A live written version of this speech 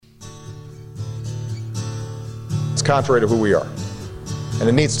contrary to who we are. And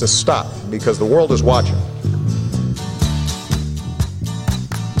it needs to stop because the world is watching.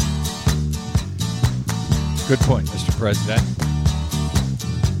 Good point, Mr. President.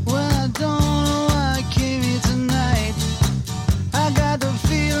 Well, I don't know why I came here tonight. I got the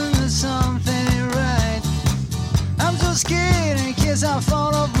feeling that something ain't right. I'm so scared in case I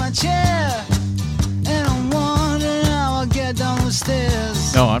fall off my chair. And I'm wondering how I'll get down the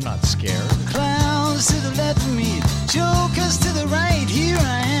stairs. No, I'm not scared. Clowns to the left of me, jokers to the right. Here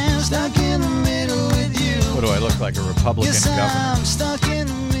I am, stuck in the middle with you. What do I look like, a Republican Yes, governor? I'm stuck in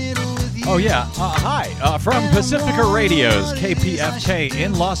the middle with you. Oh, yeah. Hi. From Pacifica Radio's KPFK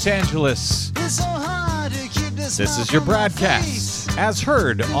in Los Angeles. It's so hard to keep this This is your BradCast, as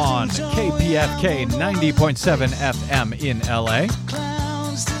heard on KPFK 90.7 FM in LA,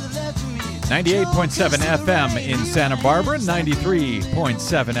 98.7 FM in Santa Barbara,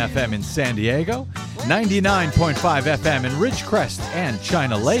 93.7 FM in San Diego, 99.5 FM in Ridgecrest and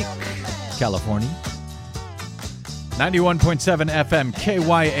China Lake, California, 91.7 FM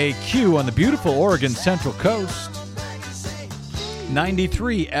KYAQ on the beautiful Oregon Central Coast,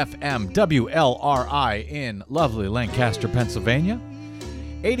 93 FM WLRI in lovely Lancaster, Pennsylvania,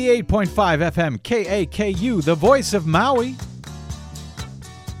 88.5 FM KAKU, the voice of Maui,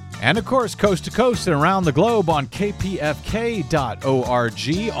 and of course, coast to coast and around the globe on kpfk.org,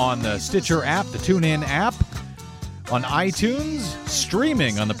 on the Stitcher app, the TuneIn app, on iTunes,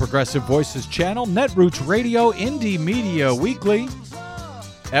 streaming on the Progressive Voices channel, Netroots Radio, Indie Media Weekly,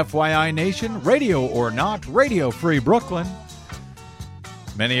 FYI Nation, Radio or Not, Radio Free Brooklyn,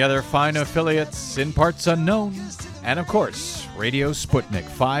 many other fine affiliates in parts unknown, and of course, Radio Sputnik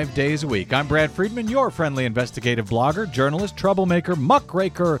 5 days a week. I'm Brad Friedman, your friendly investigative blogger, journalist, troublemaker,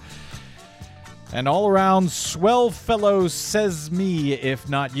 muckraker, and all-around swell fellow, says me, if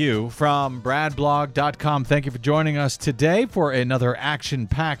not you, from bradblog.com. Thank you for joining us today for another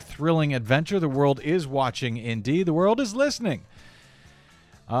action-packed, thrilling adventure. The world is watching, indeed. The world is listening.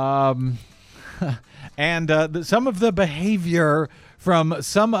 And some of the behavior from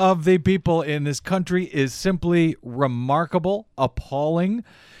some of the people in this country is simply remarkable, appalling.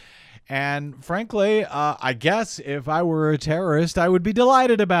 And frankly, I guess if I were a terrorist, I would be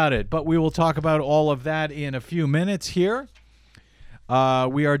delighted about it. But we will talk about all of that in a few minutes here. We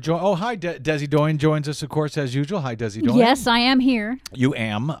are hi, Desi Doyen joins us, of course, as usual. Hi, Desi Doyen. Yes, I am here. You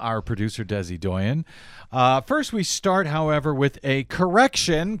am, our producer, Desi Doyen. First, we start, however, with a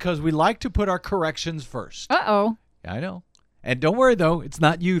correction, because we like to put our corrections first. Uh-oh. I know. And don't worry, though, it's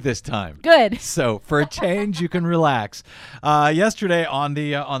not you this time. Good. So for a change, you can relax. Yesterday on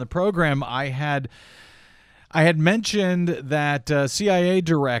the program, I had mentioned that CIA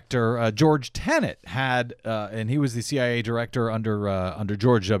director George Tenet had, and he was the CIA director under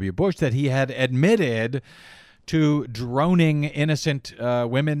George W. Bush, that he had admitted to droning innocent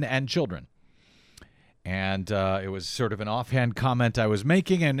women and children. And it was sort of an offhand comment I was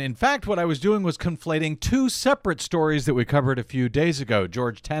making. And in fact, what I was doing was conflating two separate stories that we covered a few days ago.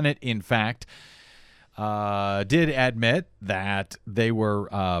 George Tenet, in fact, did admit that they were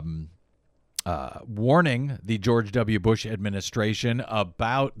warning the George W. Bush administration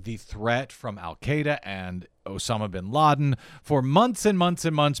about the threat from al-Qaeda and Osama bin Laden for months and months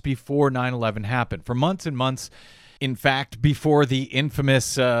and months before 9/11 happened. For months and months, in fact, before the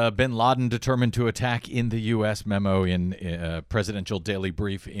infamous bin Laden determined to attack in the U.S. memo in Presidential Daily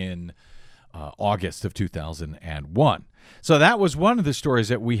Brief in August of 2001. So that was one of the stories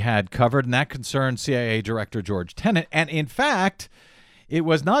that we had covered, and that concerned CIA Director George Tenet. And in fact, it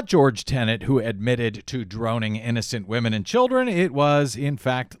was not George Tenet who admitted to droning innocent women and children. It was, in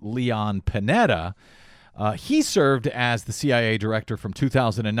fact, Leon Panetta. He served as the CIA director from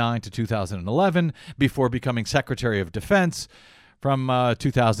 2009 to 2011 before becoming Secretary of Defense from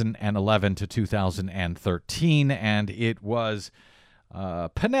 2011 to 2013. And it was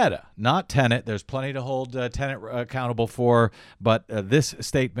Panetta, not Tenet. There's plenty to hold Tenet accountable for, but this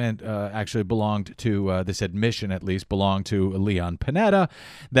statement actually belonged to, this admission at least, belonged to Leon Panetta,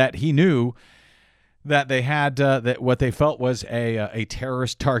 that he knew that they had that what they felt was a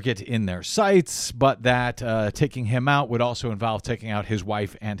terrorist target in their sights, but that taking him out would also involve taking out his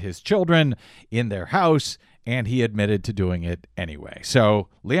wife and his children in their house, and he admitted to doing it anyway. So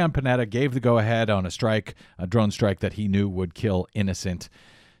Leon Panetta gave the go-ahead on a strike, a drone strike that he knew would kill innocent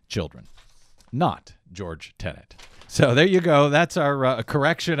children, not George Tenet. So there you go. That's our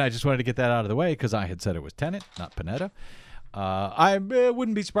correction. I just wanted to get that out of the way because I had said it was Tenet, not Panetta. I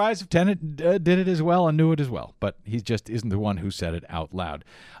wouldn't be surprised if Tenet did it as well and knew it as well, but he just isn't the one who said it out loud.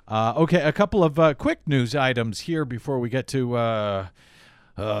 Okay, a couple of quick news items here before we get to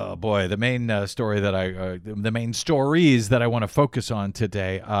Oh boy, the main the main stories that I want to focus on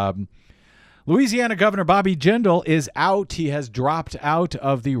today. Louisiana Governor Bobby Jindal is out. He has dropped out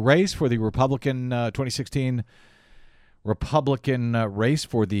of the race for the Republican 2016 Republican race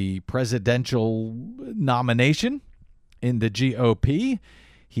for the presidential nomination in the GOP.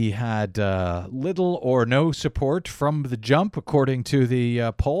 He had little or no support from the jump, according to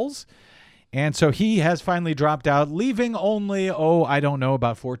the polls. And so he has finally dropped out, leaving only,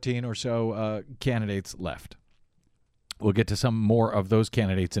 about 14 or so candidates left. We'll get to some more of those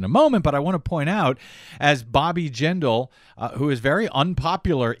candidates in a moment, but I want to point out, as Bobby Jindal, who is very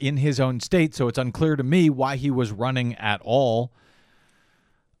unpopular in his own state, so it's unclear to me why he was running at all.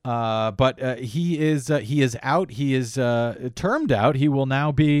 But he is out. He is termed out. He will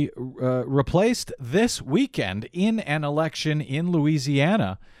now be replaced this weekend in an election in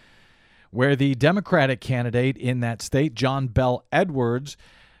Louisiana, where the Democratic candidate in that state, John Bel Edwards,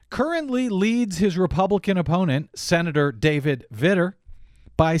 currently leads his Republican opponent, Senator David Vitter,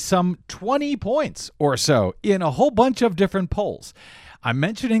 by some 20 points or so in a whole bunch of different polls. I'm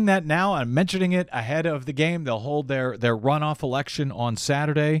mentioning that now. I'm mentioning it ahead of the game. They'll hold their runoff election on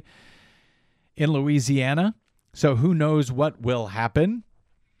Saturday in Louisiana. So who knows what will happen?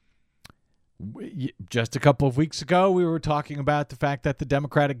 Just a couple of weeks ago, we were talking about the fact that the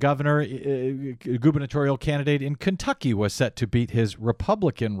Democratic gubernatorial candidate in Kentucky was set to beat his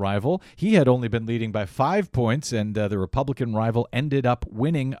Republican rival. He had only been leading by 5 points, and the Republican rival ended up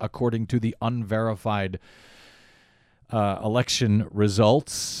winning, according to the unverified election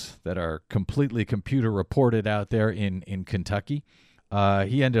results that are completely computer reported out there in Kentucky.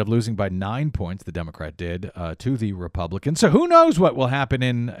 He ended up losing by 9 points, the Democrat did, to the Republican. So who knows what will happen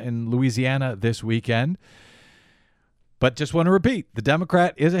in Louisiana this weekend. But just want to repeat, the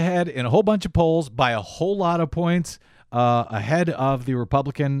Democrat is ahead in a whole bunch of polls by a whole lot of points, ahead of the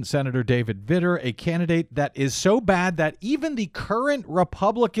Republican Senator David Vitter, a candidate that is so bad that even the current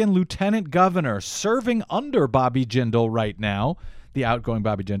Republican lieutenant governor serving under Bobby Jindal right now, the outgoing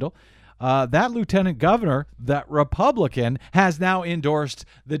Bobby Jindal, that lieutenant governor, that Republican, has now endorsed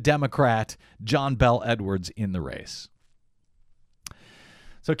the Democrat John Bel Edwards in the race.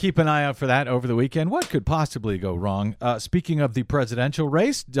 So keep an eye out for that over the weekend. What could possibly go wrong? Speaking of the presidential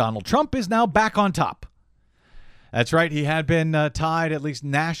race, Donald Trump is now back on top. That's right. He had been tied, at least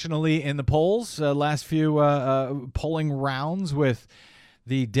nationally, in the polls last few polling rounds with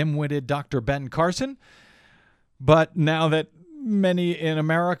the dim-witted Dr. Ben Carson. But now that many in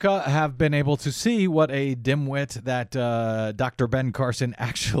America have been able to see what a dimwit that Dr. Ben Carson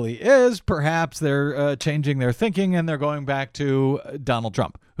actually is, perhaps they're changing their thinking and they're going back to Donald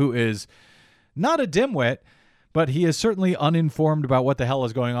Trump, who is not a dimwit, but he is certainly uninformed about what the hell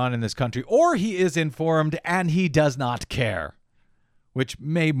is going on in this country, or he is informed and he does not care, which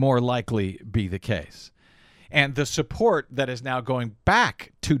may more likely be the case. And the support that is now going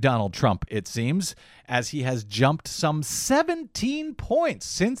back to Donald Trump, it seems, as he has jumped some 17 points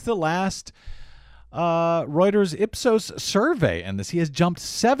since the last Reuters Ipsos survey. And he has jumped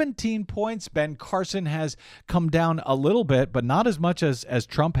 17 points. Ben Carson has come down a little bit, but not as much as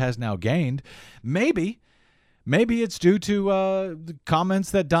Trump has now gained. Maybe it's due to the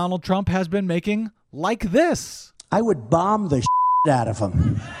comments that Donald Trump has been making like this. I would bomb the out of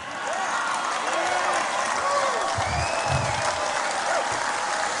him.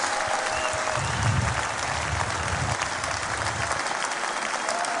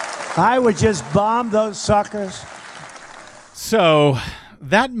 I would just bomb those suckers. So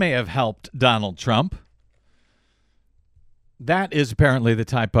that may have helped Donald Trump. That is apparently the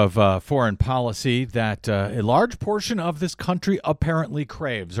type of foreign policy that a large portion of this country apparently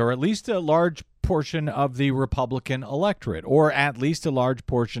craves, or at least a large portion of the Republican electorate, or at least a large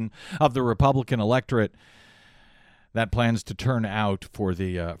portion of the Republican electorate that plans to turn out for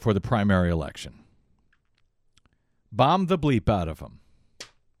the primary election. Bomb the bleep out of them.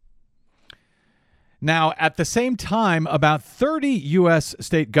 Now, at the same time, about 30 U.S.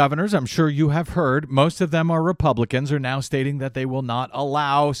 state governors, I'm sure you have heard, most of them are Republicans, are now stating that they will not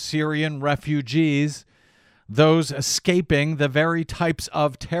allow Syrian refugees, those escaping the very types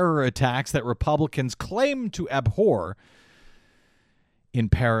of terror attacks that Republicans claim to abhor in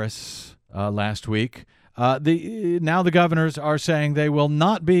Paris last week. Now the governors are saying they will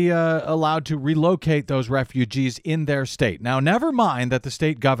not be allowed to relocate those refugees in their state. Now, never mind that the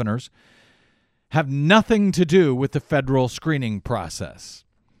state governors have nothing to do with the federal screening process.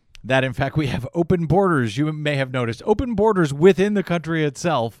 That, in fact, we have open borders. You may have noticed open borders within the country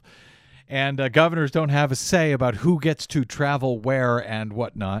itself, and governors don't have a say about who gets to travel where and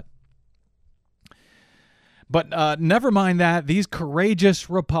whatnot. But never mind that. These courageous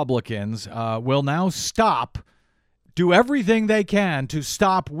Republicans will now do everything they can to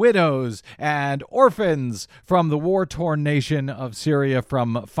stop widows and orphans from the war-torn nation of Syria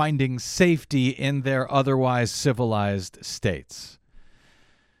from finding safety in their otherwise civilized states.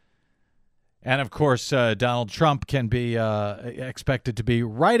 And, of course, Donald Trump can be expected to be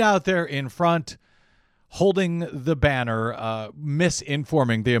right out there in front, holding the banner,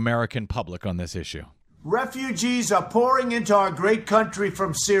 misinforming the American public on this issue. Refugees are pouring into our great country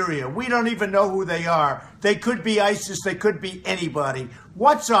from Syria. We don't even know who they are. They could be ISIS. They could be anybody.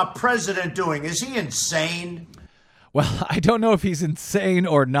 What's our president doing? Is he insane? Well, I don't know if he's insane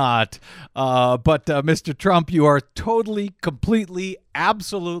or not, but Mr. Trump, you are totally, completely,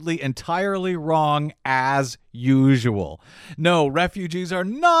 absolutely, entirely wrong as usual. No, refugees are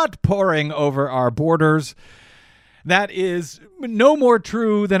not pouring over our borders. That is no more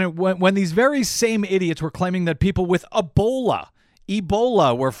true than when these very same idiots were claiming that people with Ebola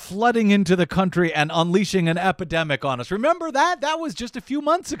were flooding into the country and unleashing an epidemic on us. Remember that? That was just a few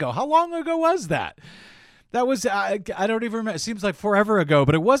months ago. How long ago was that? That was, I don't even remember. It seems like forever ago,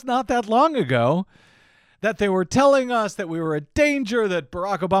 but it was not that long ago that they were telling us that we were a danger, that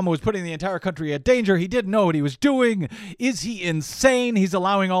Barack Obama was putting the entire country at danger. He didn't know what he was doing. Is he insane? He's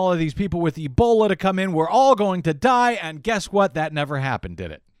allowing all of these people with Ebola to come in. We're all going to die. And guess what? That never happened,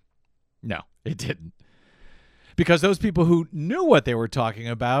 did it? No, it didn't. Because those people who knew what they were talking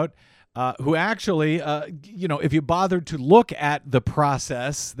about, who actually, if you bothered to look at the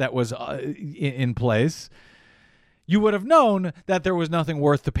process that was in place, you would have known that there was nothing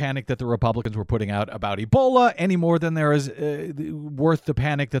worth the panic that the Republicans were putting out about Ebola any more than there is worth the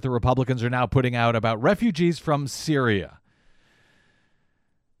panic that the Republicans are now putting out about refugees from Syria.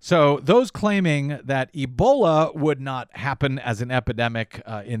 So those claiming that Ebola would not happen as an epidemic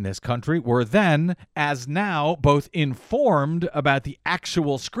in this country were then, as now, both informed about the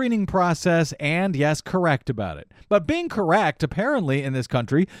actual screening process and, yes, correct about it. But being correct, apparently, in this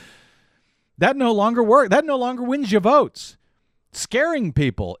country, that no longer works. That no longer wins you votes. Scaring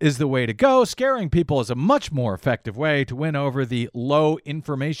people is the way to go. Scaring people is a much more effective way to win over the low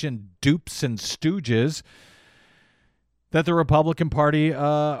information dupes and stooges that the Republican Party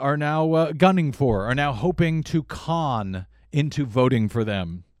are now gunning for, are now hoping to con into voting for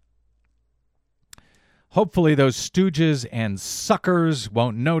them. Hopefully those stooges and suckers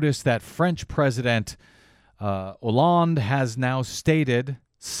won't notice that French President Hollande has now stated,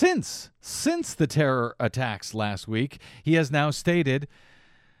 since the terror attacks last week, he has now stated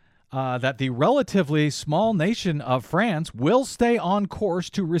that the relatively small nation of France will stay on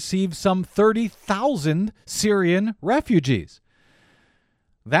course to receive some 30,000 Syrian refugees.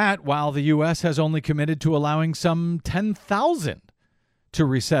 That while the U.S. has only committed to allowing some 10,000 to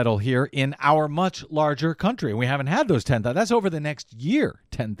resettle here in our much larger country. We haven't had those 10,000. That's over the next year,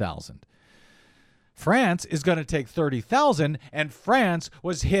 10,000. France is going to take 30,000, and France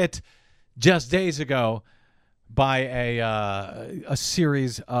was hit just days ago by a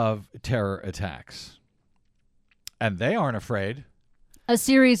series of terror attacks. And they aren't afraid. A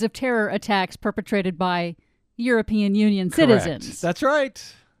series of terror attacks perpetrated by European Union citizens. That's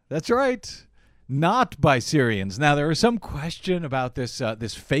right. That's right. Not by Syrians. Now, there is some question about this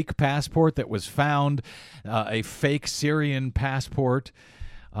fake passport that was found, a fake Syrian passport,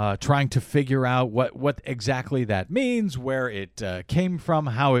 trying to figure out what exactly that means, where it came from,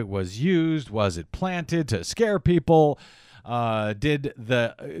 how it was used. Was it planted to scare people? Did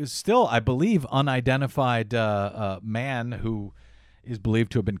the still, I believe, unidentified man who is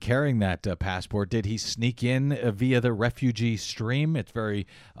believed to have been carrying that passport, did he sneak in via the refugee stream? It's very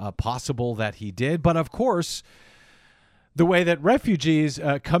possible that he did. But of course, the way that refugees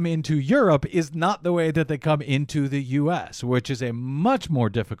come into Europe is not the way that they come into the U.S., which is a much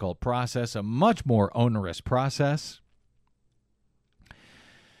more difficult process, a much more onerous process.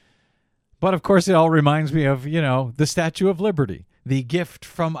 But of course, it all reminds me of, the Statue of Liberty, the gift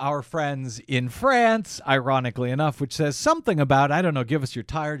from our friends in France, ironically enough, which says something about, give us your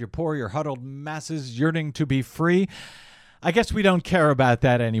tired, your poor, your huddled masses yearning to be free. I guess we don't care about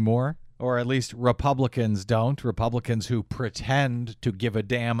that anymore. Or at least Republicans don't. Republicans who pretend to give a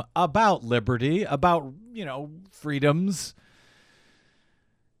damn about liberty, about, freedoms.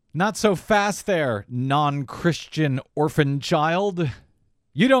 Not so fast there, non-Christian orphan child.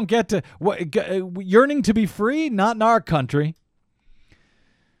 You don't get to... yearning to be free? Not in our country.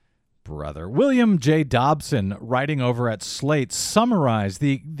 Brother. William J. Dobson, writing over at Slate, summarized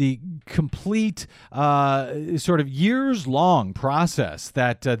the complete sort of years-long process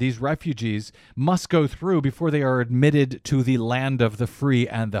that these refugees must go through before they are admitted to the land of the free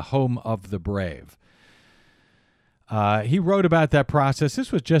and the home of the brave. He wrote about that process.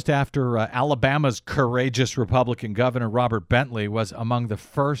 This was just after Alabama's courageous Republican governor, Robert Bentley, was among the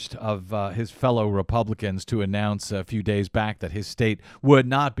first of his fellow Republicans to announce a few days back that his state would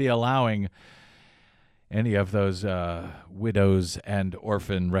not be allowing any of those widows and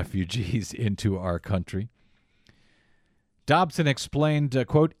orphan refugees into our country. Dobson explained,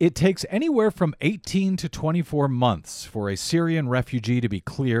 quote, "It takes anywhere from 18 to 24 months for a Syrian refugee to be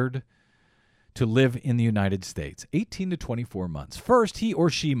cleared to live in the United States. 18 to 24 months. First, he or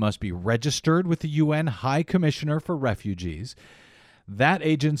she must be registered with the UN High Commissioner for Refugees. That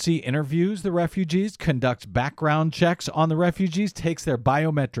agency interviews the refugees, conducts background checks on the refugees, takes their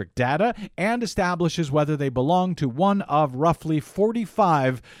biometric data, and establishes whether they belong to one of roughly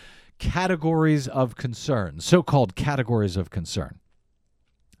 45 categories of concern, so-called categories of concern,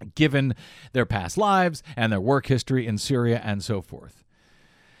 given their past lives and their work history in Syria and so forth.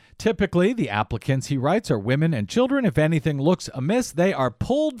 Typically, the applicants, he writes, are women and children. If anything looks amiss, they are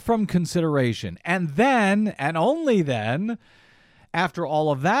pulled from consideration. And then, and only then, after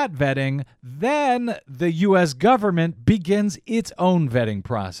all of that vetting, then the U.S. government begins its own vetting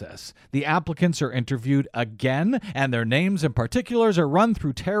process. The applicants are interviewed again, and their names and particulars are run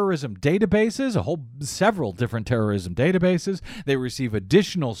through terrorism databases, several different terrorism databases. They receive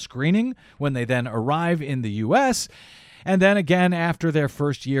additional screening when they then arrive in the U.S., and then again after their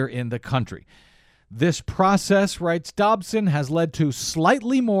first year in the country. This process, writes Dobson, has led to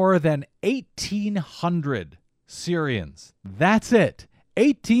slightly more than 1,800 Syrians. That's it.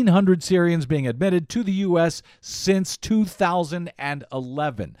 1,800 Syrians being admitted to the U.S. since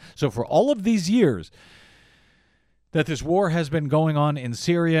 2011. So for all of these years that this war has been going on in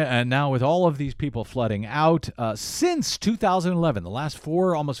Syria, and now with all of these people flooding out, since 2011, the last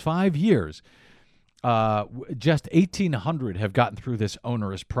almost 5 years, just 1,800 have gotten through this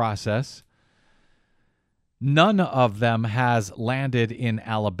onerous process. None of them has landed in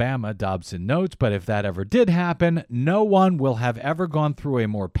Alabama, Dobson notes, but if that ever did happen, no one will have ever gone through a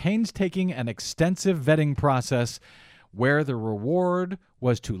more painstaking and extensive vetting process where the reward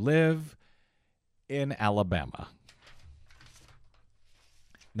was to live in Alabama.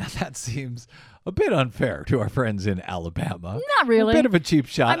 Now that seems a bit unfair to our friends in Alabama. Not really. A bit of a cheap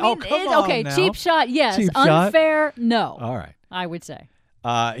shot. I mean, come on okay, now. cheap shot, yes. Cheap Unfair, shot? no. All right. I would say.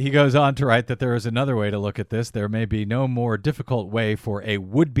 He goes on to write that there is another way to look at this. There may be no more difficult way for a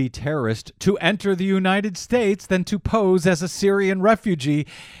would-be terrorist to enter the United States than to pose as a Syrian refugee.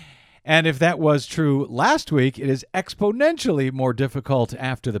 And if that was true last week, it is exponentially more difficult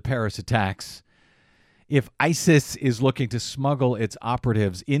after the Paris attacks. If ISIS is looking to smuggle its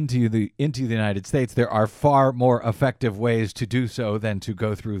operatives into the United States, there are far more effective ways to do so than to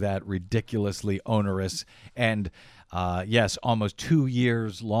go through that ridiculously onerous and, yes, almost 2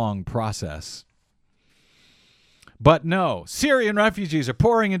 years long process. But no, Syrian refugees are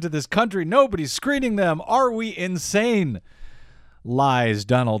pouring into this country. Nobody's screening them. Are we insane? Lies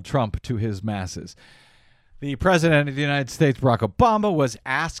Donald Trump to his masses. The President of the United States, Barack Obama, was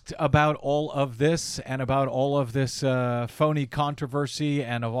asked about all of this and about all of this phony controversy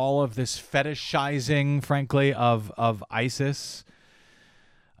and of all of this fetishizing, frankly, of ISIS.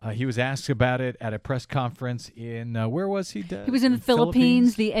 He was asked about it at a press conference in, where was he? He was in the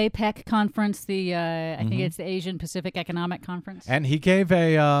Philippines, the APEC conference, I think it's the Asian Pacific Economic Conference. And he gave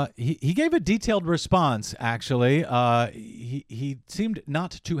a he gave a detailed response, actually. He seemed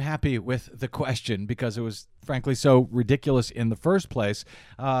not too happy with the question because it was, frankly, so ridiculous in the first place.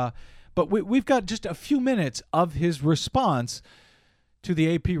 But we've got just a few minutes of his response to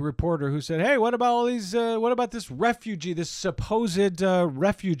the AP reporter who said, hey, what about all these, what about this supposed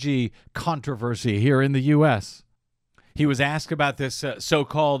refugee controversy here in the U.S.? He was asked about this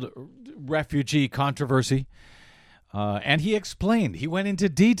so-called refugee controversy, and he explained. He went into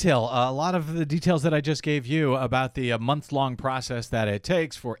detail, a lot of the details that I just gave you about the month-long process that it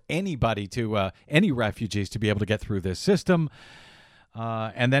takes for anybody any refugees to be able to get through this system.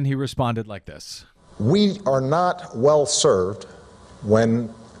 And then he responded like this. We are not well served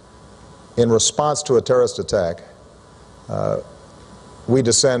when, in response to a terrorist attack, we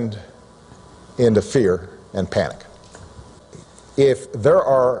descend into fear and panic. If there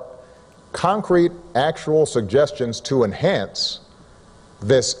are concrete, actual suggestions to enhance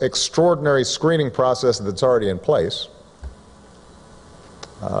this extraordinary screening process that's already in place,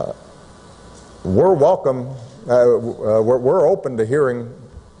 we're welcome, we're open to hearing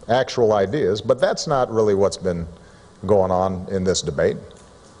actual ideas, but that's not really what's been going on in this debate.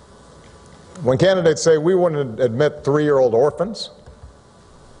 When candidates say we wouldn't admit 3-year-old orphans,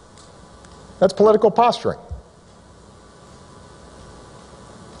 that's political posturing.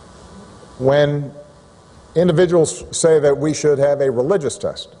 When individuals say that we should have a religious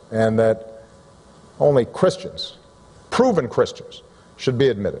test and that only Christians, proven Christians, should be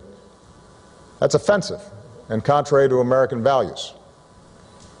admitted. That's offensive and contrary to American values.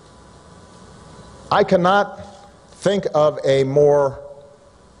 I cannot think of a more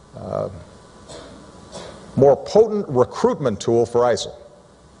potent recruitment tool for ISIL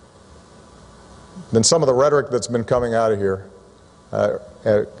than some of the rhetoric that's been coming out of here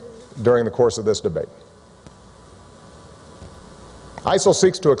during the course of this debate. ISIL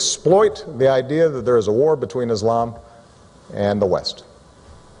seeks to exploit the idea that there is a war between Islam and the West.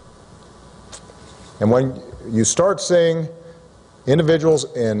 And when you start seeing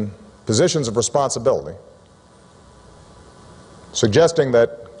individuals in positions of responsibility suggesting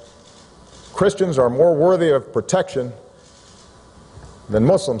that Christians are more worthy of protection than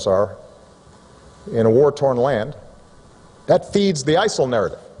Muslims are in a war-torn land, that feeds the ISIL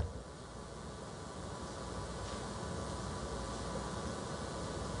narrative.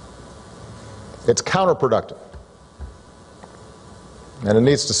 It's counterproductive, and it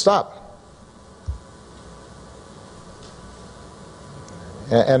needs to stop.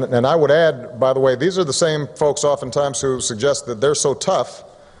 And I would add, by the way, these are the same folks oftentimes who suggest that they're so tough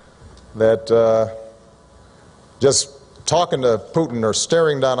that just talking to Putin or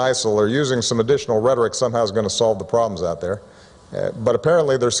staring down ISIL or using some additional rhetoric somehow is going to solve the problems out there. But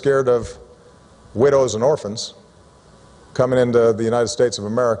apparently they're scared of widows and orphans coming into the United States of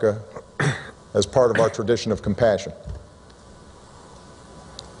America as part of our tradition of compassion.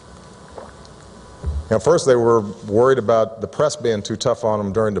 First they were worried about the press being too tough on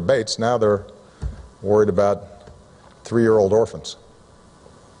them during debates. Now they're worried about 3-year-old orphans.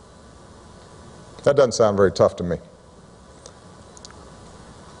 That doesn't sound very tough to me.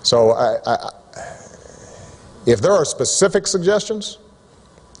 So if there are specific suggestions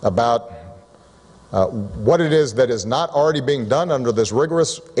about what it is that is not already being done under this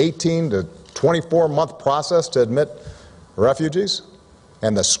rigorous 18 to 24-month process to admit refugees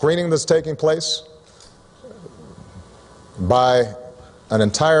and the screening that's taking place by an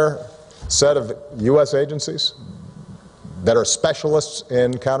entire set of U.S. agencies that are specialists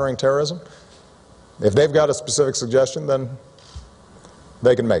in countering terrorism, if they've got a specific suggestion, then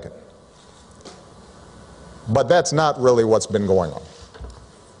they can make it. But that's not really what's been going on.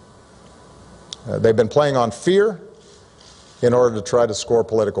 They've been playing on fear in order to try to score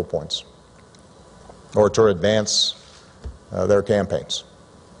political points or to advance their campaigns.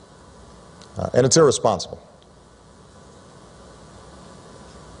 And it's irresponsible.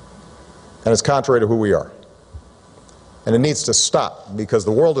 And it's contrary to who we are. And it needs to stop because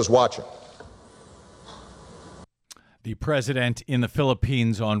the world is watching. The president in the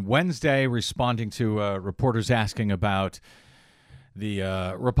Philippines on Wednesday responding to reporters asking about the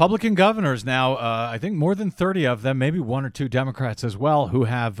Republican governors now, I think more than 30 of them, maybe 1 or 2 Democrats as well, who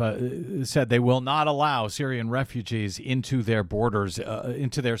have said they will not allow Syrian refugees into their borders,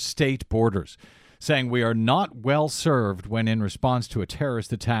 into their state borders, saying we are not well served when in response to a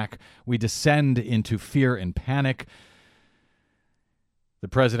terrorist attack, we descend into fear and panic. The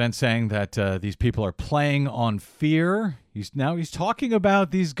president saying that these people are playing on fear. He's talking about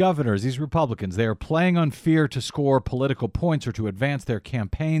these governors, these Republicans. They are playing on fear to score political points or to advance their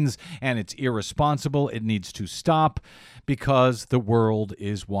campaigns, and it's irresponsible. It needs to stop because the world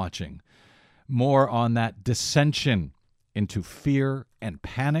is watching. More on that dissension into fear and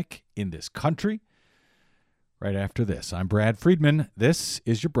panic in this country right after this. I'm Brad Friedman. This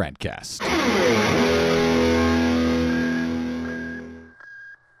is your BradCast.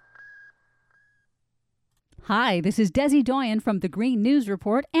 Hi, this is Desi Doyen from the Green News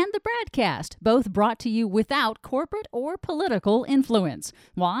Report and the BradCast, both brought to you without corporate or political influence.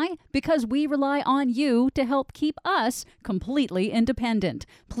 Why? Because we rely on you to help keep us completely independent.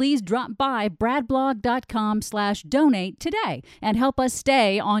 Please drop by bradblog.com/donate today and help us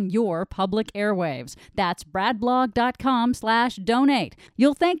stay on your public airwaves. That's bradblog.com/donate.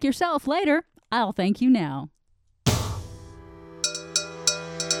 You'll thank yourself later. I'll thank you now.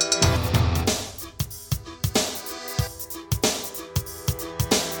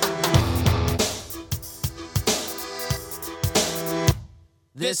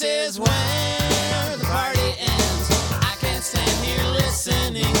 This is where the party ends. I can't stand here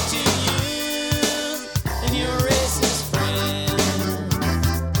listening to you and your racist friend.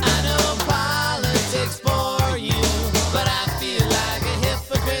 I know politics bore you, but I feel like a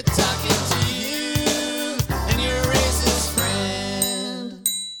hypocrite talking to you and your racist friend.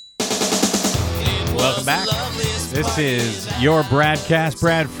 Welcome back. This is your BradCast.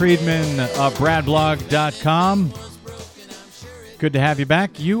 Brad Friedman of bradblog.com. Good to have you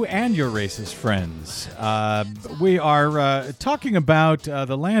back, you and your racist friends. We are talking about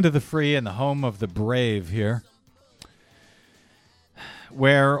the land of the free and the home of the brave here,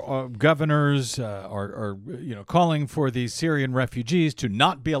 where governors are calling for these Syrian refugees to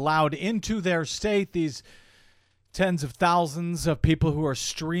not be allowed into their state. These tens of thousands of people who are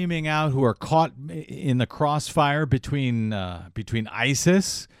streaming out, who are caught in the crossfire between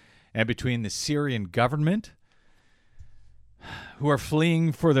ISIS and between the Syrian government, who are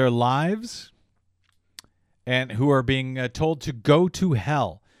fleeing for their lives and who are being told to go to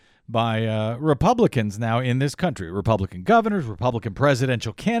hell by Republicans now in this country. Republican governors, Republican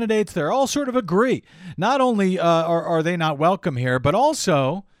presidential candidates, they're all sort of agree. Not only are they not welcome here, but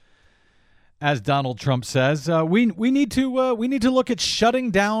also, as Donald Trump says, we need to look at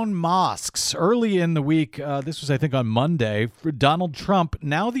shutting down mosques. Early in the week, this was, I think, on Monday, for Donald Trump,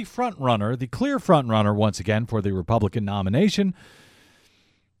 now the front runner, the clear front runner once again for the Republican nomination,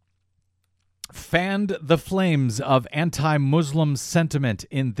 fanned the flames of anti-Muslim sentiment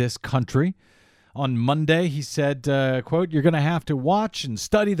in this country. On Monday, he said, quote, "You're going to have to watch and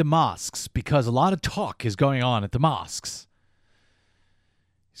study the mosques because a lot of talk is going on at the mosques."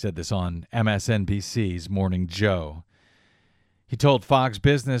 He said this on MSNBC's Morning Joe. He told Fox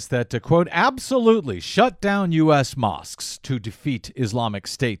Business that, quote, "absolutely shut down U.S. mosques to defeat Islamic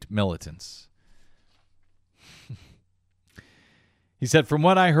State militants." He said, "From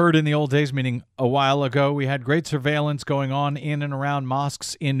what I heard in the old days, meaning a while ago, we had great surveillance going on in and around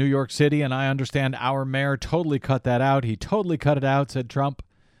mosques in New York City, and I understand our mayor totally cut that out. He totally cut it out," said Trump.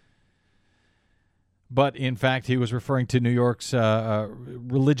 But, in fact, he was referring to New York's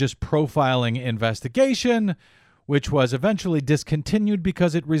religious profiling investigation, which was eventually discontinued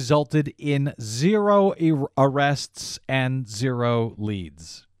because it resulted in 0 arrests and 0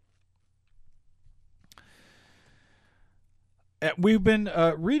 leads. We've been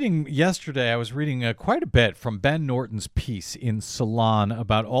reading yesterday, I was reading quite a bit from Ben Norton's piece in Salon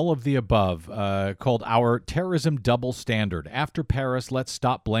about all of the above, called Our Terrorism Double Standard. After Paris, let's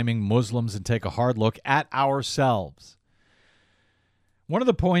stop blaming Muslims and take a hard look at ourselves. One of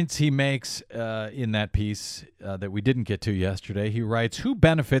the points he makes in that piece that we didn't get to yesterday, he writes, who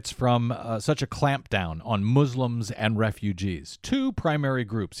benefits from such a clampdown on Muslims and refugees? 2 primary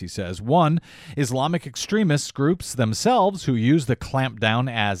groups, he says. 1, Islamic extremist groups themselves who use the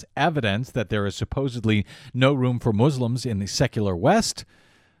clampdown as evidence that there is supposedly no room for Muslims in the secular West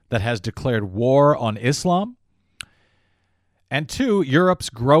that has declared war on Islam. And 2, Europe's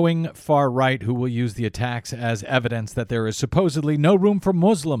growing far right who will use the attacks as evidence that there is supposedly no room for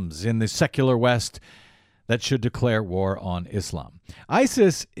Muslims in the secular West that should declare war on Islam.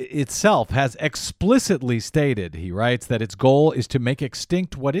 ISIS itself has explicitly stated, he writes, that its goal is to make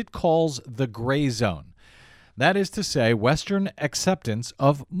extinct what it calls the gray zone. That is to say, Western acceptance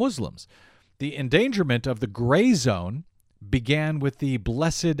of Muslims. The endangerment of the gray zone began with the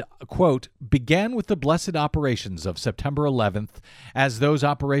blessed, quote, began with the blessed operations of September 11th, as those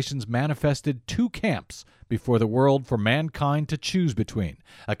operations manifested 2 camps before the world for mankind to choose between,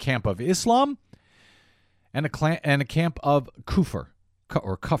 a camp of Islam and a camp of Kufr,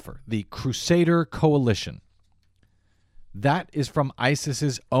 the Crusader Coalition. That is from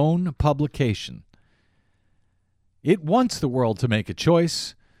ISIS's own publication. It wants the world to make a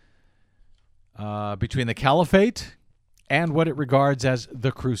choice between the caliphate and what it regards as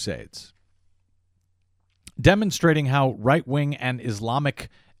the Crusades. Demonstrating how right-wing and Islamic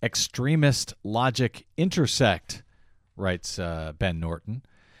extremist logic intersect, writes Ben Norton,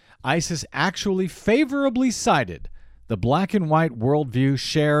 ISIS actually favorably cited the black and white worldview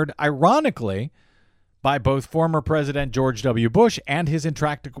shared, ironically, by both former President George W. Bush and his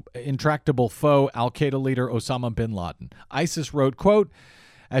intractable foe, al-Qaeda leader Osama bin Laden. ISIS wrote, quote,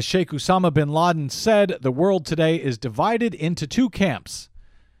 as Sheikh Osama bin Laden said, the world today is divided into 2 camps.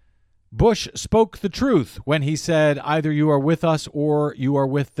 Bush spoke the truth when he said, either you are with us or you are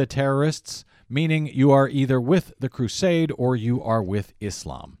with the terrorists, meaning you are either with the crusade or you are with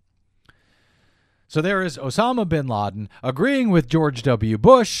Islam. So there is Osama bin Laden agreeing with George W.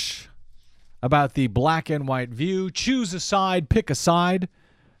 Bush about the black and white view, choose a side, pick a side,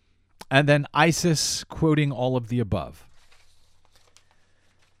 and then ISIS quoting all of the above.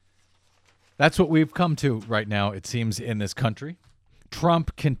 That's what we've come to right now, it seems, in this country.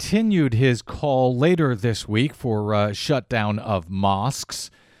 Trump continued his call later this week for shutdown of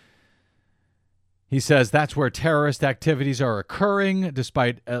mosques. He says that's where terrorist activities are occurring,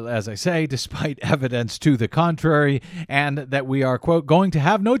 despite, as I say, despite evidence to the contrary, and that we are, quote, going to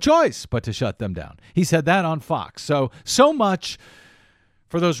have no choice but to shut them down. He said that on Fox. So much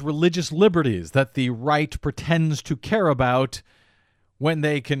for those religious liberties that the right pretends to care about when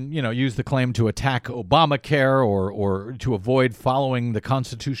they can, use the claim to attack Obamacare or to avoid following the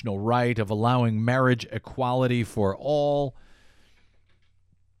constitutional right of allowing marriage equality for all,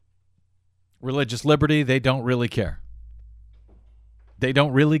 religious liberty, they don't really care. They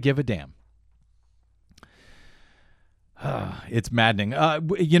don't really give a damn. It's maddening.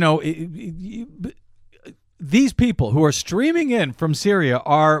 These people who are streaming in from Syria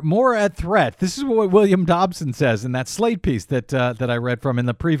are more at threat. This is what William Dobson says in that Slate piece that I read from in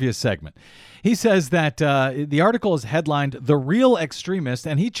the previous segment. He says that the article is headlined "The Real Extremist,"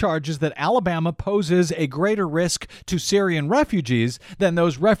 and he charges that Alabama poses a greater risk to Syrian refugees than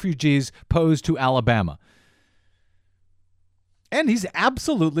those refugees pose to Alabama. And he's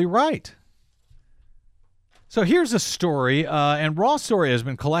absolutely right. So here's a story, and Raw Story has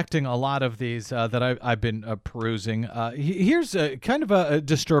been collecting a lot of these that I've been perusing. Here's kind of a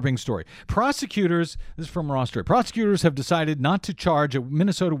disturbing story. Prosecutors, this is from Raw Story, prosecutors have decided not to charge a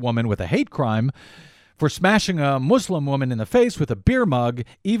Minnesota woman with a hate crime for smashing a Muslim woman in the face with a beer mug,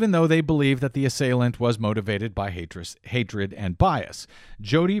 even though they believe that the assailant was motivated by hatred and bias.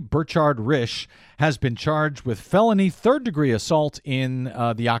 Jody Burchard-Risch has been charged with felony third-degree assault in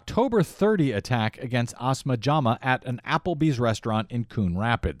the October 30 attack against Asma Jama at an Applebee's restaurant in Coon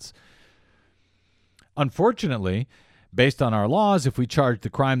Rapids. Unfortunately, based on our laws, if we charge the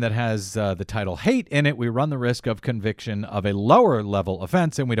crime that has the title hate in it, we run the risk of conviction of a lower-level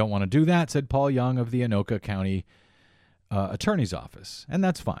offense, and we don't want to do that, said Paul Young of the Anoka County Attorney's Office. And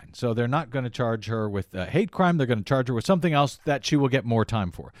that's fine. So they're not going to charge her with a hate crime. They're going to charge her with something else that she will get more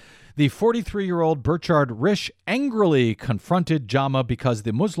time for. The 43-year-old Burchard-Risch angrily confronted Jama because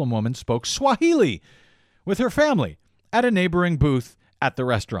the Muslim woman spoke Swahili with her family at a neighboring booth at the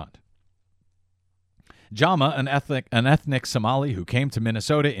restaurant. Jama, an ethnic Somali who came to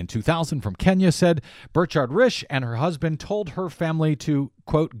Minnesota in 2000 from Kenya, said Burchard-Risch and her husband told her family to,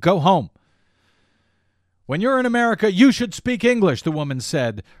 quote, go home. When you're in America, you should speak English, the woman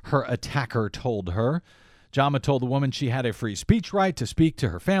said her attacker told her. Jama told the woman she had a free speech right to speak to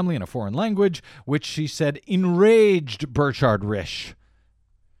her family in a foreign language, which she said enraged Burchard-Risch,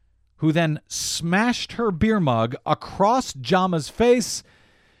 who then smashed her beer mug across Jama's face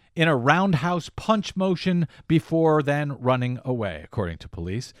in a roundhouse punch motion before then running away, according to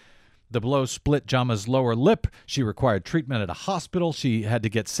police. The blow split Jama's lower lip. She required treatment at a hospital. She had to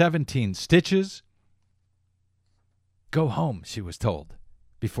get 17 stitches. Go home, she was told,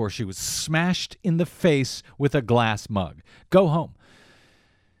 before she was smashed in the face with a glass mug. Go home.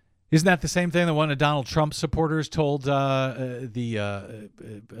 Isn't that the same thing that one of Donald Trump's supporters told the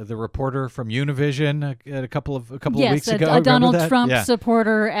reporter from Univision a couple of weeks ago? Yes, a Donald Trump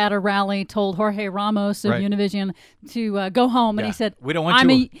supporter at a rally told Jorge Ramos of Univision to go home, and he said, "We don't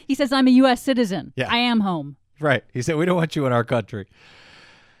want you." He says, "I'm a U.S. citizen. Yeah. I am home." Right. He said, "We don't want you in our country."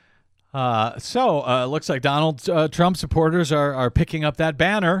 So looks like Donald Trump supporters are picking up that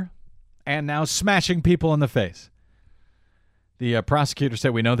banner and now smashing people in the face. The prosecutor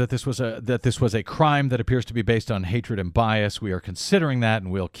said, "We know that this was a crime that appears to be based on hatred and bias. We are considering that,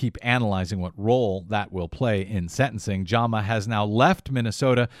 and we'll keep analyzing what role that will play in sentencing." Jama has now left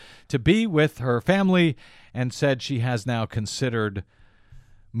Minnesota to be with her family and said she has now considered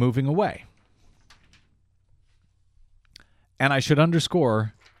moving away. And I should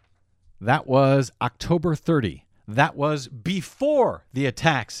underscore, that was October 30. That was before the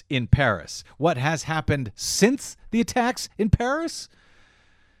attacks in Paris. What has happened since the attacks in Paris?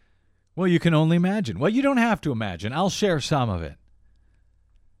 Well, you can only imagine. Well, you don't have to imagine. I'll share some of it.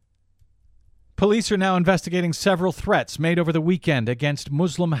 Police are now investigating several threats made over the weekend against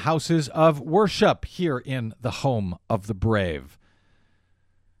Muslim houses of worship here in the home of the brave.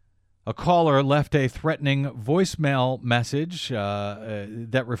 A caller left a threatening voicemail message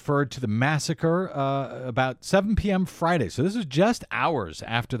that referred to the massacre about 7 p.m. Friday. So this is just hours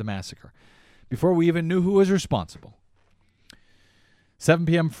after the massacre, before we even knew who was responsible. 7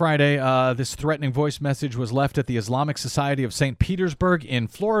 p.m. Friday, this threatening voice message was left at the Islamic Society of St. Petersburg in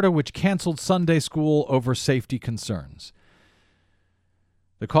Florida, which canceled Sunday school over safety concerns.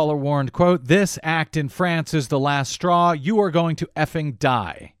 The caller warned, quote, "This act in France is the last straw. You are going to effing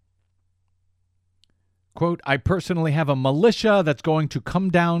die." Quote, "I personally have a militia that's going to come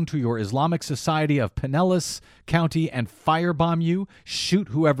down to your Islamic Society of Pinellas County and firebomb you, shoot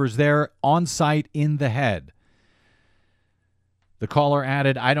whoever's there on site in the head." The caller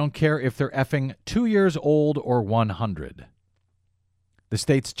added, "I don't care if they're effing 2 years old or 100. The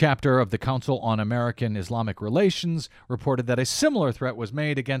state's chapter of the Council on American Islamic Relations reported that a similar threat was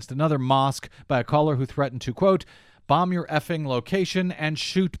made against another mosque by a caller who threatened to, quote, "bomb your effing location and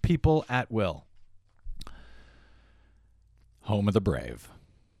shoot people at will." home of the brave.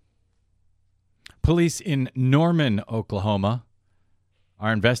 Police in Norman, Oklahoma,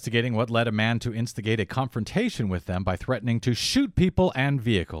 are investigating what led a man to instigate a confrontation with them by threatening to shoot people and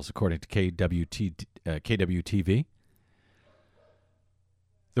vehicles, according to KWTV.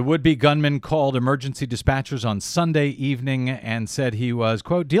 The would-be gunman called emergency dispatchers on Sunday evening and said he was,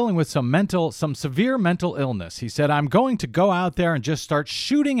 quote, dealing with some severe mental illness. He said, I'm going to go out there and just start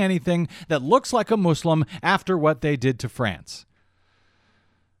shooting anything that looks like a Muslim after what they did to France.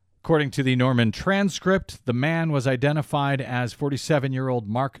 According to the Norman transcript, the man was identified as 47-year-old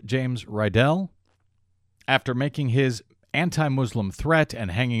Mark James Rydell. After making his anti-Muslim threat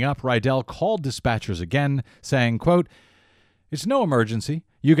and hanging up, Rydell called dispatchers again, saying, quote, it's no emergency.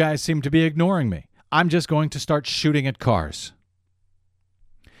 You guys seem to be ignoring me. I'm just going to start shooting at cars.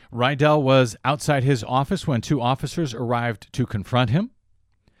 Rydell was outside his office when two officers arrived to confront him.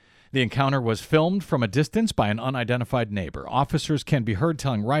 The encounter was filmed from a distance by an unidentified neighbor. Officers can be heard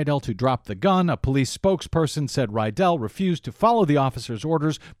telling Rydell to drop the gun. A police spokesperson said Rydell refused to follow the officers'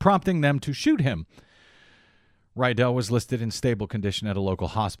 orders, prompting them to shoot him. Rydell was listed in stable condition at a local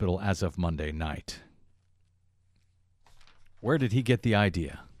hospital as of Monday night. Where did he get the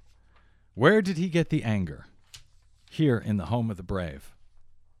idea? Where did he get the anger? Here in the home of the brave.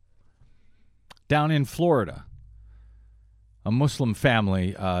 Down in Florida, a Muslim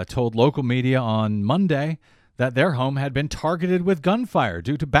family told local media on Monday that their home had been targeted with gunfire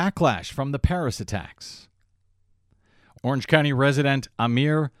due to backlash from the Paris attacks. Orange County resident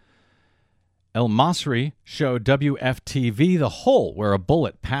Amir El Masri showed WFTV the hole where a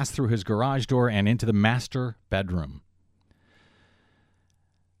bullet passed through his garage door and into the master bedroom.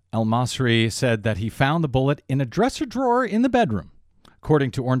 El Masri said that he found the bullet in a dresser drawer in the bedroom.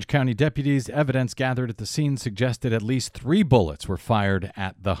 According to Orange County deputies, evidence gathered at the scene suggested at least 3 bullets were fired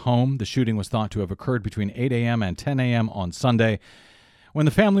at the home. The shooting was thought to have occurred between 8 a.m. and 10 a.m. on Sunday when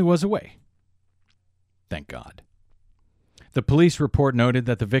the family was away. Thank God. The police report noted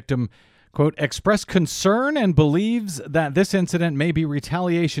that the victim, quote, expressed concern and believes that this incident may be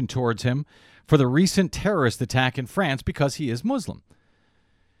retaliation towards him for the recent terrorist attack in France because he is Muslim.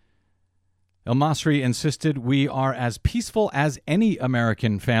 El Masri insisted, we are as peaceful as any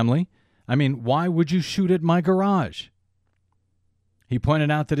American family. I mean, why would you shoot at my garage? He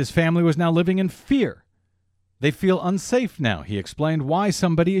pointed out that his family was now living in fear. They feel unsafe now. He explained, why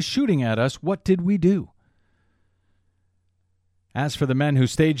somebody is shooting at us. What did we do? As for the men who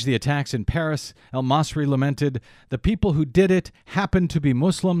staged the attacks in Paris, El Masri lamented, the people who did it happened to be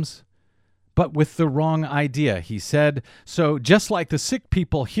Muslims, but with the wrong idea, he said. So just like the sick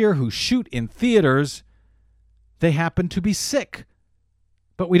people here who shoot in theaters, they happen to be sick.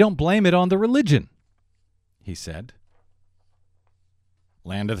 But we don't blame it on the religion, he said.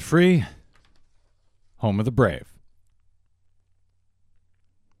 Land of the free, home of the brave.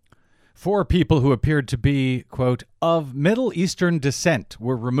 4 people who appeared to be, quote, of Middle Eastern descent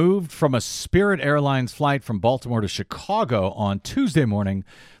were removed from a Spirit Airlines flight from Baltimore to Chicago on Tuesday morning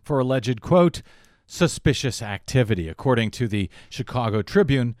for alleged, quote, suspicious activity. According to the Chicago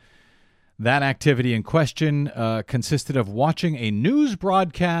Tribune, that activity in question consisted of watching a news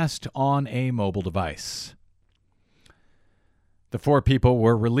broadcast on a mobile device. The 4 people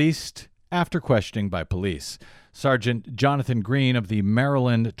were released after questioning by police. Sergeant Jonathan Green of the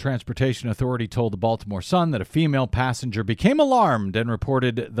Maryland Transportation Authority told the Baltimore Sun that a female passenger became alarmed and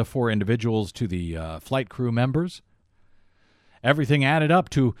reported the 4 individuals to the flight crew members. Everything added up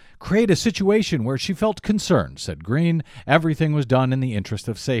to create a situation where she felt concerned, said Green. Everything was done in the interest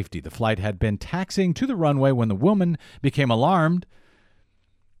of safety. The flight had been taxiing to the runway when the woman became alarmed.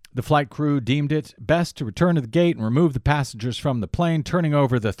 The flight crew deemed it best to return to the gate and remove the passengers from the plane, turning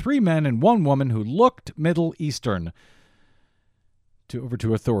over the 3 men and 1 woman who looked Middle Eastern over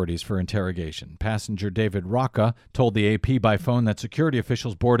to authorities for interrogation. Passenger David Rocca told the AP by phone that security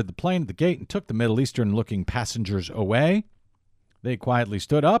officials boarded the plane at the gate and took the Middle Eastern-looking passengers away. They quietly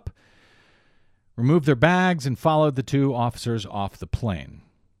stood up, removed their bags, and followed the 2 officers off the plane,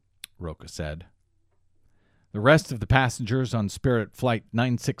 Rocca said. The rest of the passengers on Spirit Flight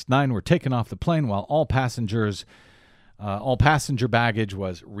 969 were taken off the plane while all passenger baggage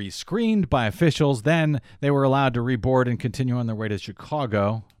was rescreened by officials. Then they were allowed to reboard and continue on their way to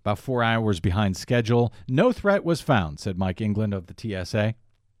Chicago, about 4 hours behind schedule. No threat was found, said Mike England of the TSA.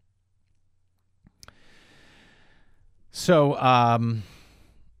 So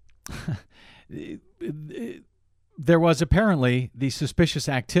there was apparently the suspicious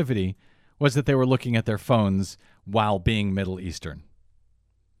activity was that they were looking at their phones while being Middle Eastern.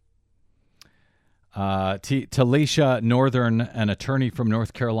 Talisha Northern, an attorney from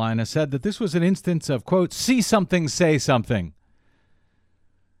North Carolina, said that this was an instance of, quote, see something, say something.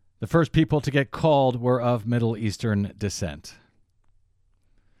 The first people to get called were of Middle Eastern descent.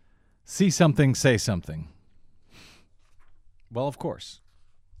 See something, say something. Well, of course.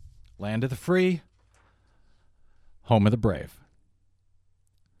 Land of the free, home of the brave.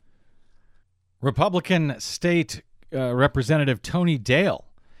 Republican State Representative Tony Dale,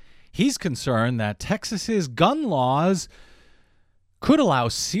 he's concerned that Texas's gun laws could allow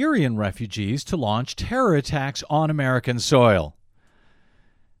Syrian refugees to launch terror attacks on American soil.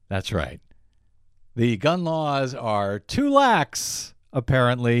 That's right. The gun laws are too lax,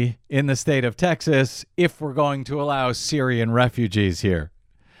 apparently, in the state of Texas if we're going to allow Syrian refugees here.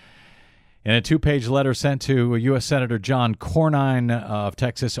 In a 2-page letter sent to U.S. Senator John Cornyn of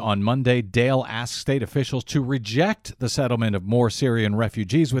Texas on Monday, Dale asked state officials to reject the settlement of more Syrian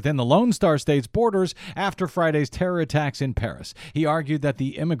refugees within the Lone Star State's borders after Friday's terror attacks in Paris. He argued that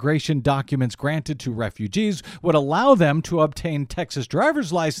the immigration documents granted to refugees would allow them to obtain Texas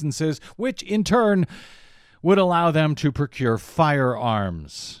driver's licenses, which in turn would allow them to procure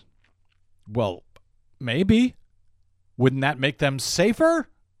firearms. Well, maybe. Wouldn't that make them safer?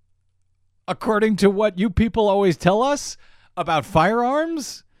 According to what you people always tell us about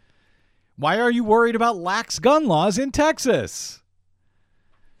firearms? Why are you worried about lax gun laws in Texas?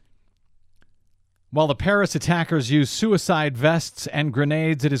 While the Paris attackers used suicide vests and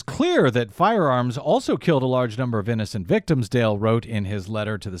grenades, it is clear that firearms also killed a large number of innocent victims, Dale wrote in his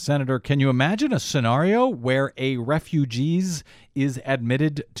letter to the senator. Can you imagine a scenario where a refugee is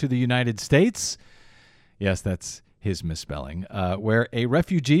admitted to the United States? Yes, that's his misspelling, where a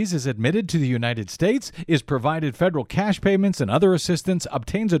refugee is admitted to the United States, is provided federal cash payments and other assistance,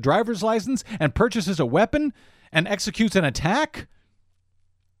 obtains a driver's license, and purchases a weapon and executes an attack?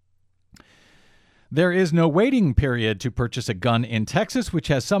 There is no waiting period to purchase a gun in Texas, which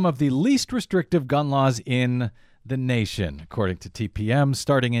has some of the least restrictive gun laws in the nation. According to TPM,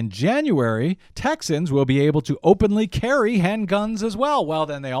 starting in January, Texans will be able to openly carry handguns as well. Well,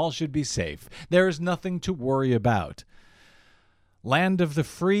 then they all should be safe. There is nothing to worry about. Land of the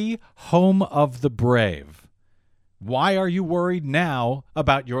free, home of the brave. Why are you worried now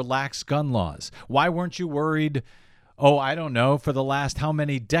about your lax gun laws? Why weren't you worried, I don't know, for the last how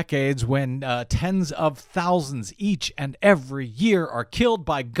many decades when tens of thousands each and every year are killed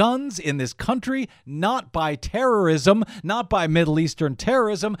by guns in this country, not by terrorism, not by Middle Eastern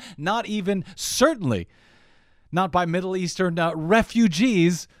terrorism, not even, certainly, not by Middle Eastern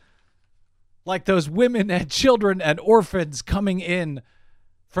refugees like those women and children and orphans coming in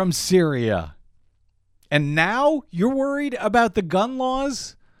from Syria. And now you're worried about the gun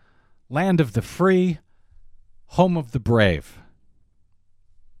laws? Land of the free, home of the brave.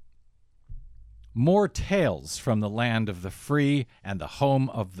 More tales from the land of the free and the home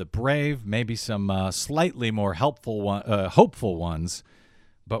of the brave. Maybe some slightly more hopeful ones,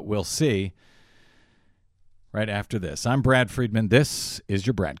 but we'll see. Right after this. I'm Brad Friedman. This is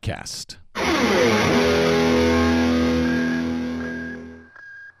your BradCast.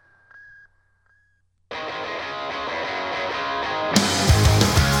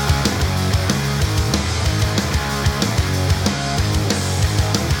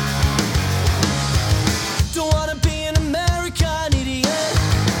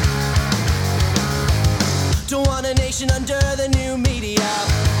 Under the new media.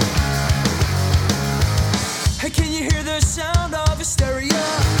 Hey, can you hear the sound of hysteria?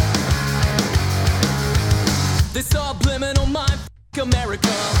 This subliminal mind America.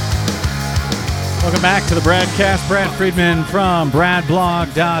 Welcome back to the BradCast. Brad Friedman from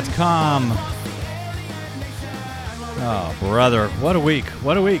bradblog.com. Oh, brother, what a week.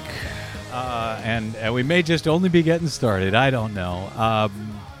 What a week. And we may just only be getting started. I don't know.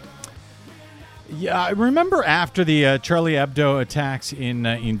 Yeah, I remember after the Charlie Hebdo attacks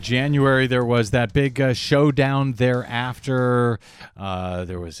in January, there was that big showdown thereafter.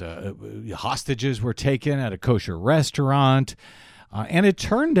 There was hostages were taken at a kosher restaurant. And it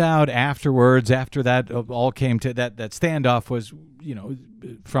turned out afterwards, after that all came to that standoff was,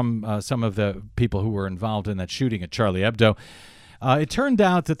 from some of the people who were involved in that shooting at Charlie Hebdo. It turned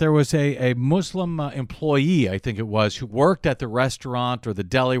out that there was a Muslim employee, I think it was, who worked at the restaurant or the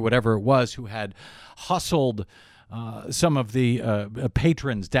deli, whatever it was, who had hustled some of the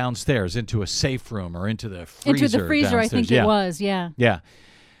patrons downstairs into a safe room or into the freezer. Into the freezer, downstairs. I think it was, yeah. Yeah.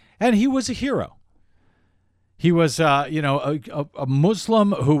 And he was a hero. He was, a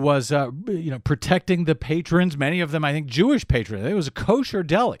Muslim who was, protecting the patrons, many of them, I think, Jewish patrons. It was a kosher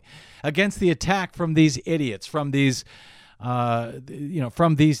deli against the attack from these idiots, from these...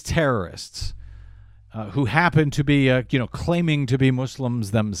 from these terrorists. who happen to be, claiming to be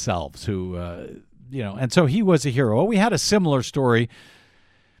Muslims themselves, who, and so he was a hero. Well, we had a similar story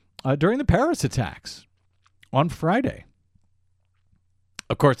during the Paris attacks on Friday.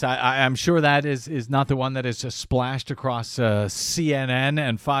 Of course, I'm sure that is not the one that is just splashed across CNN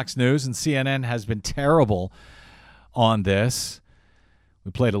and Fox News, and CNN has been terrible on this.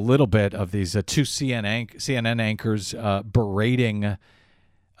 We played a little bit of these two CNN anchors berating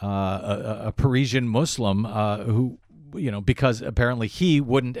a Parisian Muslim who, because apparently he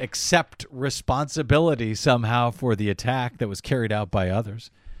wouldn't accept responsibility somehow for the attack that was carried out by others.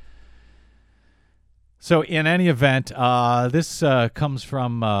 So in any event, this comes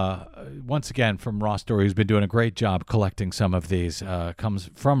from, once again, from Raw Story, who's been doing a great job collecting some of these.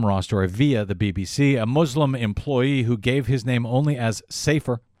 Comes from Raw Story via the BBC. A Muslim employee who gave his name only as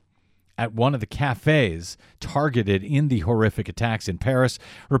Safer at one of the cafes targeted in the horrific attacks in Paris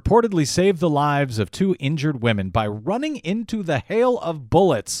reportedly saved the lives of two injured women by running into the hail of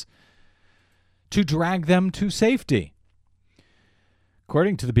bullets to drag them to safety.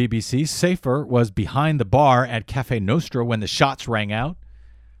 According to the BBC, Safer was behind the bar at Cafe Nostra when the shots rang out.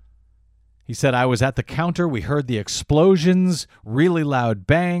 He said, "I was at the counter. We heard the explosions, really loud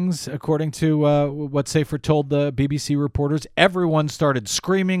bangs." According to what Safer told the BBC reporters, everyone started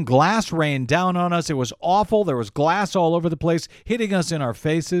screaming. Glass rained down on us. It was awful. There was glass all over the place, hitting us in our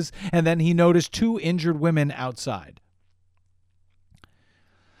faces. And then he noticed two injured women outside.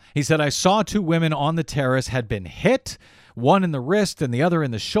 He said, "I saw two women on the terrace had been hit, one in the wrist and the other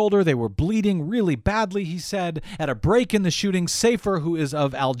in the shoulder. They were bleeding really badly," he said. At a break in the shooting, Safer, who is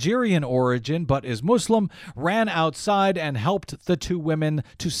of Algerian origin but is Muslim, ran outside and helped the two women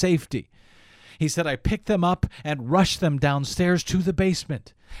to safety. He said, "I picked them up and rushed them downstairs to the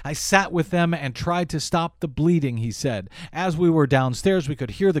basement. I sat with them and tried to stop the bleeding," he said. "As we were downstairs, we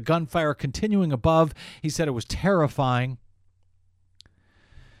could hear the gunfire continuing above." He said it was terrifying.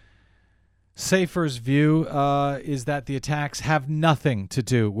 Safer's view is that the attacks have nothing to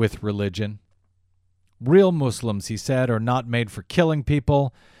do with religion. Real Muslims, he said, are not made for killing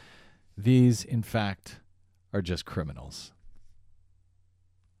people. These, in fact, are just criminals.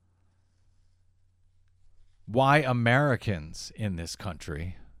 Why Americans in this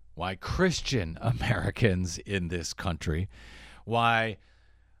country, why Christian Americans in this country, why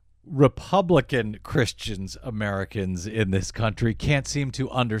Republican Christians Americans in this country can't seem to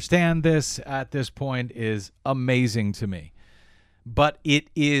understand this at this point is amazing to me. But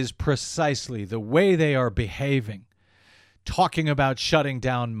it is precisely the way they are behaving, talking about shutting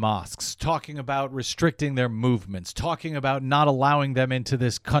down mosques, talking about restricting their movements, talking about not allowing them into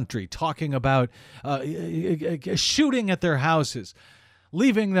this country, talking about shooting at their houses,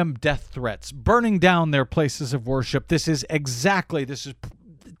 leaving them death threats, burning down their places of worship. This is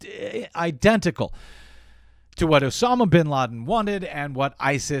identical to what Osama bin Laden wanted and what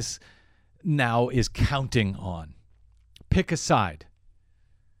ISIS now is counting on. Pick a side.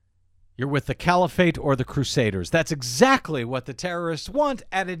 You're with the Caliphate or the Crusaders. That's exactly what the terrorists want,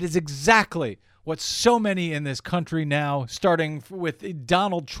 and it is exactly what so many in this country now, starting with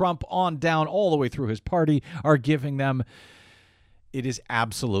Donald Trump on down all the way through his party, are giving them. It is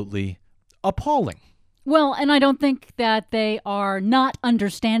absolutely appalling. Well, and I don't think that they are not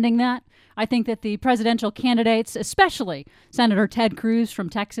understanding that. I think that the presidential candidates, especially Senator Ted Cruz from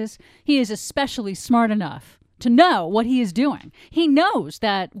Texas, he is especially smart enough to know what he is doing. He knows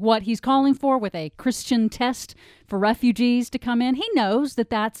that what he's calling for with a Christian test for refugees to come in, he knows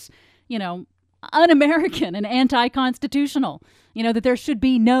that that's, un-American and anti-constitutional. That there should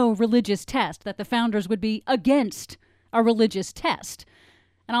be no religious test, that the founders would be against a religious test.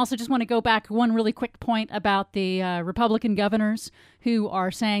 And I also just want to go back one really quick point about the Republican governors who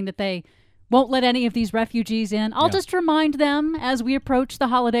are saying that they won't let any of these refugees in. I'll just remind them as we approach the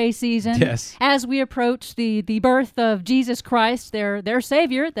holiday season, as we approach the birth of Jesus Christ, their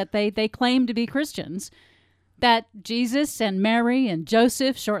Savior, that they claim to be Christians, that Jesus and Mary and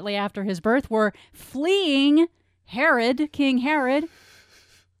Joseph, shortly after his birth, were fleeing King Herod,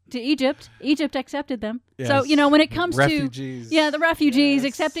 to Egypt. Egypt accepted them. Yes. So, when it comes refugees. to the refugees,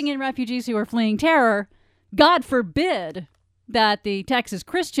 accepting in refugees who are fleeing terror, God forbid that the Texas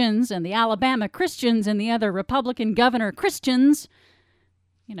Christians and the Alabama Christians and the other Republican governor Christians,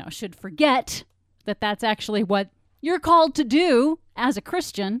 should forget that that's actually what you're called to do as a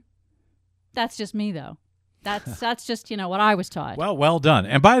Christian. That's just me, though. That's just, what I was taught. Well done.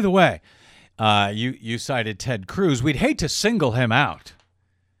 And by the way, you cited Ted Cruz. We'd hate to single him out.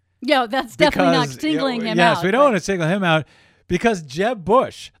 Yeah, that's definitely not singling him out. Yes, we don't want to single him out because Jeb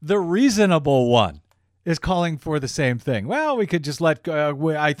Bush, the reasonable one, is calling for the same thing. Well, we could just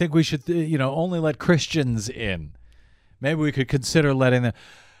I think we should, only let Christians in. Maybe we could consider letting them.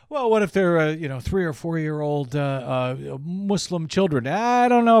 Well, what if they're, 3 or 4 year old Muslim children? I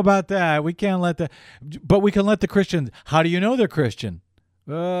don't know about that. We can't let that. But we can let the Christians. How do you know they're Christian?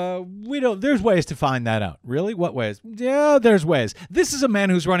 We don't. There's ways to find that out. Really? What ways? Yeah, there's ways. This is a man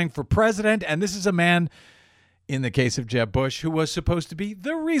who's running for president, and this is a man, in the case of Jeb Bush, who was supposed to be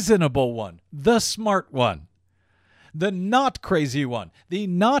the reasonable one, the smart one, the not crazy one, the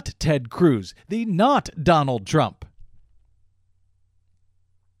not Ted Cruz, the not Donald Trump.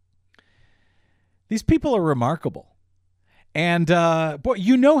 These people are remarkable. And, boy,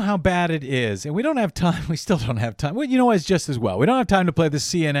 you know how bad it is. And we don't have time. We still don't have time. Well, it's just as well. We don't have time to play the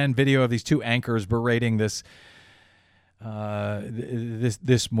CNN video of these two anchors berating this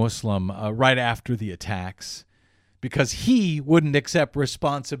Muslim right after the attacks, because he wouldn't accept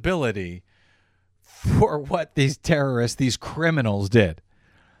responsibility for what these terrorists, these criminals did.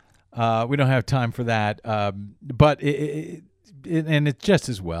 We don't have time for that. But it's just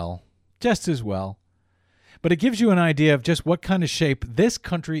as well. Just as well. But it gives you an idea of just what kind of shape this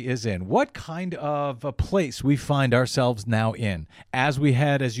country is in, what kind of a place we find ourselves now in as we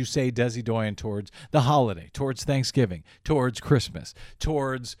head, as you say, Desi Doyen, towards the holiday, towards Thanksgiving, towards Christmas,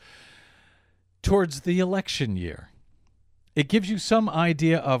 towards the election year. It gives you some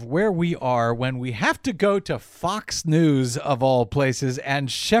idea of where we are when we have to go to Fox News, of all places, and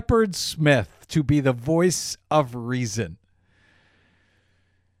Shepard Smith to be the voice of reason.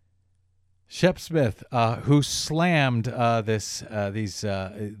 Shep Smith, who slammed this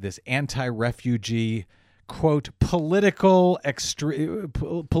anti-refugee, quote, political extremism.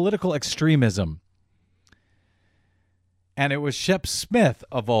 And it was Shep Smith,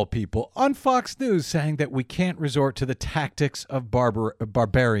 of all people, on Fox News saying that we can't resort to the tactics of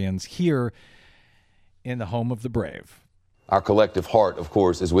barbarians here in the home of the brave. Our collective heart, of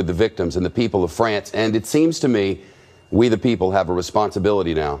course, is with the victims and the people of France. And it seems to me we, the people, have a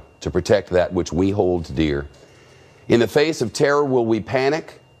responsibility now to protect that which we hold dear. In the face of terror, will we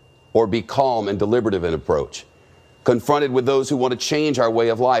panic or be calm and deliberative in approach? Confronted with those who want to change our way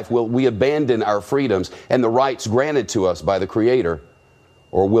of life, will we abandon our freedoms and the rights granted to us by the Creator?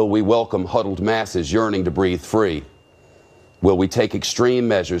 Or will we welcome huddled masses yearning to breathe free? Will we take extreme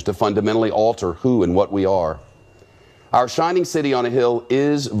measures to fundamentally alter who and what we are? Our shining city on a hill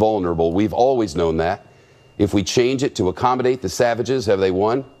is vulnerable. We've always known that. If we change it to accommodate the savages, have they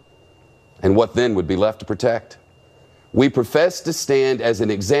won? And what then would be left to protect? We profess to stand as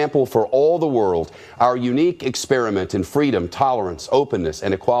an example for all the world. Our unique experiment in freedom, tolerance, openness,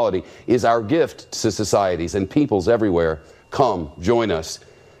 and equality is our gift to societies and peoples everywhere. Come, join us.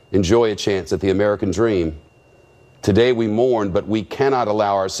 Enjoy a chance at the American dream. Today we mourn, but we cannot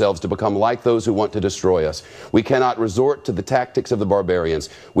allow ourselves to become like those who want to destroy us. We cannot resort to the tactics of the barbarians.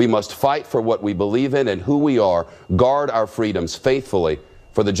 We must fight for what we believe in and who we are, guard our freedoms faithfully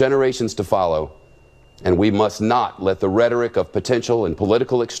for the generations to follow. And we must not let the rhetoric of potential and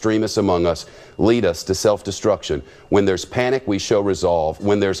political extremists among us lead us to self-destruction. When there's panic, we show resolve.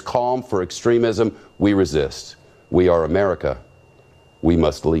 When there's calm for extremism, we resist. We are America. We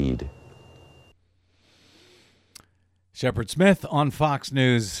must lead. Shepard Smith on Fox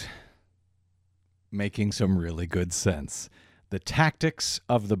News, making some really good sense. The tactics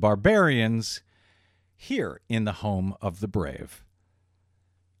of the barbarians here in the home of the brave.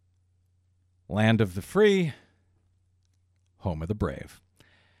 Land of the free, home of the brave.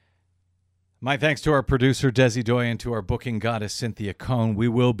 My thanks to our producer, Desi Doyen, to our booking goddess, Cynthia Cohn. We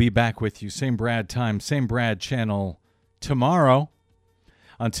will be back with you, same Brad time, same Brad channel tomorrow.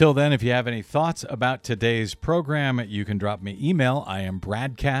 Until then, if you have any thoughts about today's program, you can drop me email. I am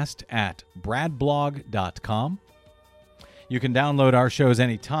bradcast@bradblog.com. You can download our shows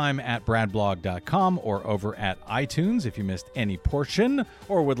anytime at bradblog.com or over at iTunes if you missed any portion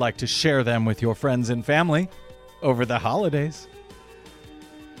or would like to share them with your friends and family over the holidays.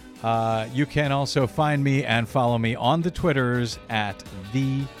 You can also find me and follow me on the Twitters at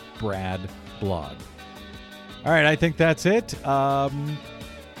 @TheBradBlog. All right, I think that's it.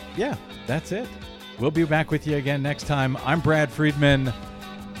 Yeah, that's it. We'll be back with you again next time. I'm Brad Friedman.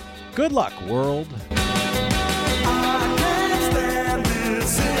 Good luck, world.